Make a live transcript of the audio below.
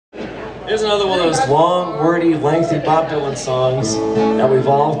Here's another one of those long, wordy, lengthy Bob Dylan songs that we've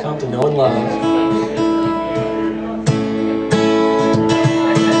all come to know and love.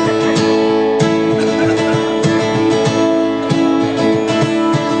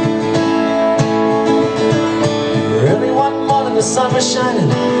 Early one morning the sun was shining,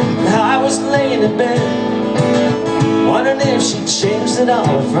 I was laying in bed, wondering if she'd changed it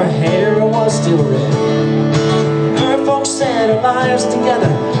all, if her hair was still red. Her folks said our lives together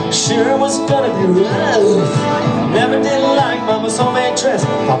sure was gonna be rough. Never did like Mama's homemade dress,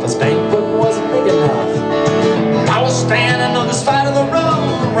 Papa's banquet wasn't big enough. I was standing on the side of the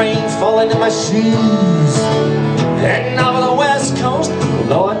road, rain falling in my shoes, heading over the west coast.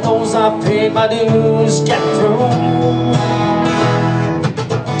 Lord knows I paid my dues, get through.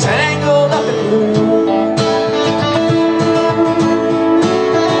 Tangled up in blue.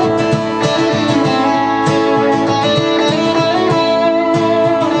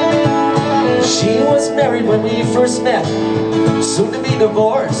 She was married when we first met, soon to be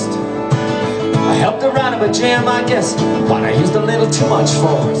divorced. I helped her out of a jam, I guess, but I used a little too much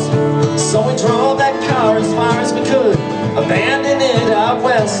force. So we drove that car as far as we could, abandoned it out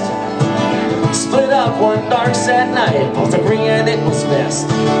west. Split up one dark sad night, both agreeing it was best.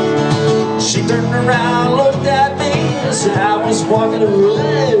 She turned around, looked at me as I was walking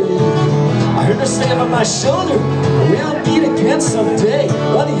away. I heard her say over my shoulder, we'll meet again someday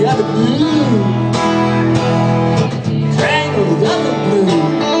on the other blue. Tangled up in blue.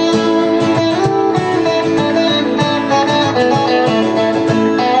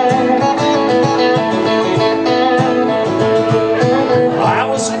 I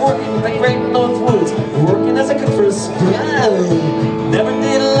was working in the great North Woods, working as a cook for a spell. Never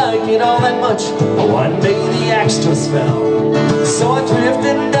did like it all that much, but one day the axe just fell. So I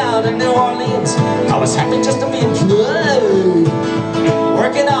drifted down to New Orleans, I was happy just to be in play,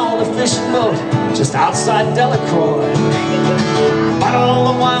 working on a fishing boat just outside Delacroix. But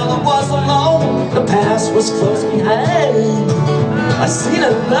all the while I was alone, the past was close behind. I seen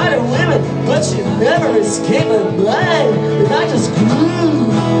a lot of women, but she never escaped my mind, and I just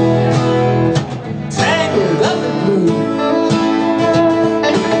grew tangled up in blue.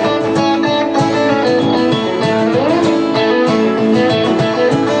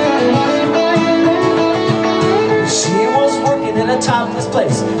 Topless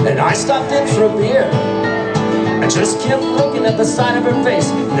place, and I stopped in for a beer. I just kept looking at the side of her face,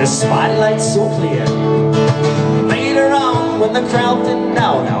 the spotlight so clear. Later on, when the crowd thinned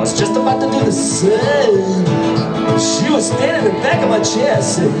down, I was just about to do the same. She was standing in the back of my chair,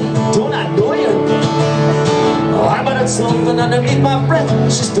 said, "Don't I know you?" Oh, I muttered something underneath my breath.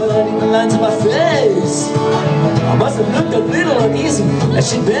 She studied the lines of my face. I must have looked a little uneasy as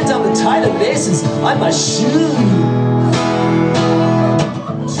she bent down the tighter laces on my shoe.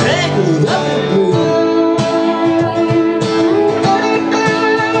 Tangled up in blue.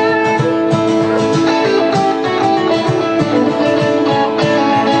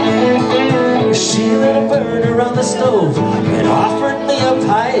 She lit a burner on the stove and offered me a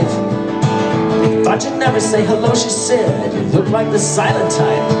pipe. Thought you'd never say hello, she said. You look like the silent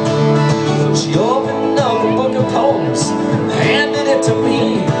type. She opened up a book of poems, handed it to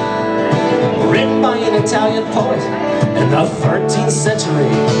me, written by an Italian poet in the 13th century.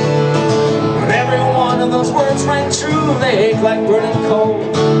 But every one of those words rang true, they ached like burning coal,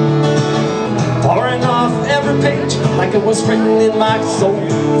 pouring off every page like it was written in my soul.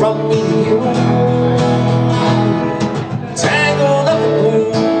 From me to you, tangled up in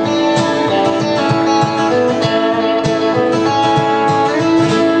blue.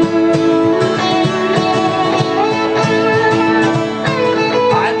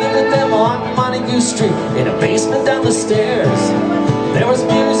 I lived with them on Montague Street, in a basement down the stairs. There was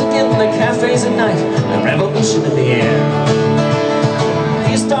music in the cafes at night, a revolution in the air.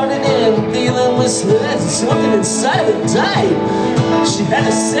 He started in dealing with sleds, something inside of her died. She had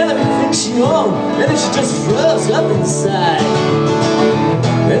to sell everything she owned, and then she just froze up inside.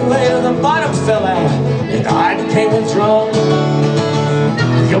 Then later the bottom fell out, and I became withdrawn.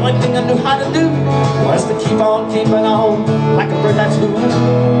 The only thing I knew how to do was to keep on keeping on, like a bird that flew.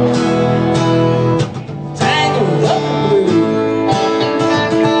 Tangled up in blue.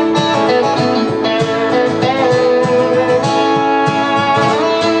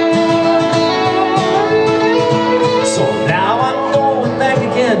 So now I'm going back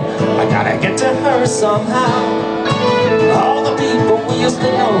again, I gotta get to her somehow. All the people we used to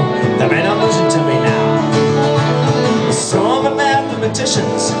know, they're an illusion to me now. Some are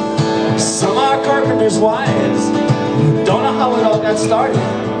mathematicians, some are carpenters' wives. Don't know how it all got started,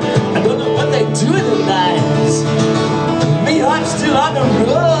 I don't know what they do in their lives. Me, I'm still on the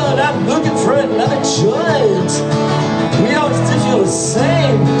road. I'm looking for another joint. We always did feel the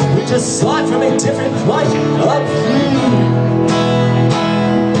same. We just saw it from a different point of view.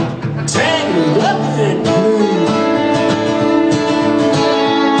 Tangled up in blue.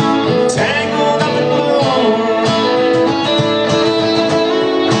 Tangled up in blue.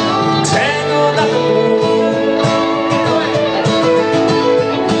 Tangled up in blue.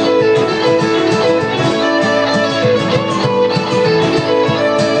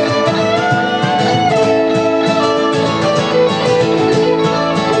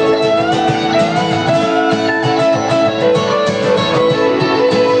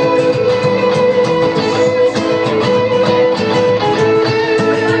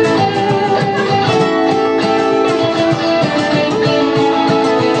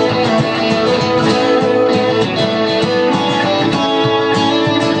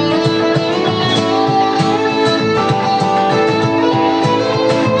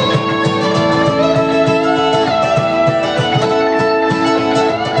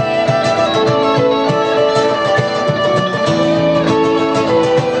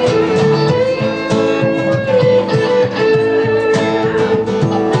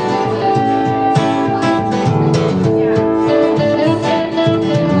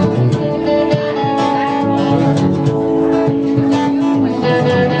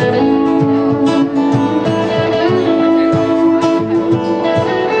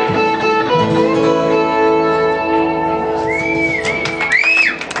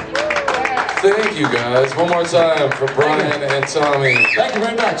 Thank you guys. One more time for Brian and Tommy. Thank you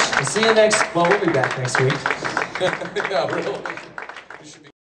very much. We'll see you next, well, we'll be back next week. Yeah, really.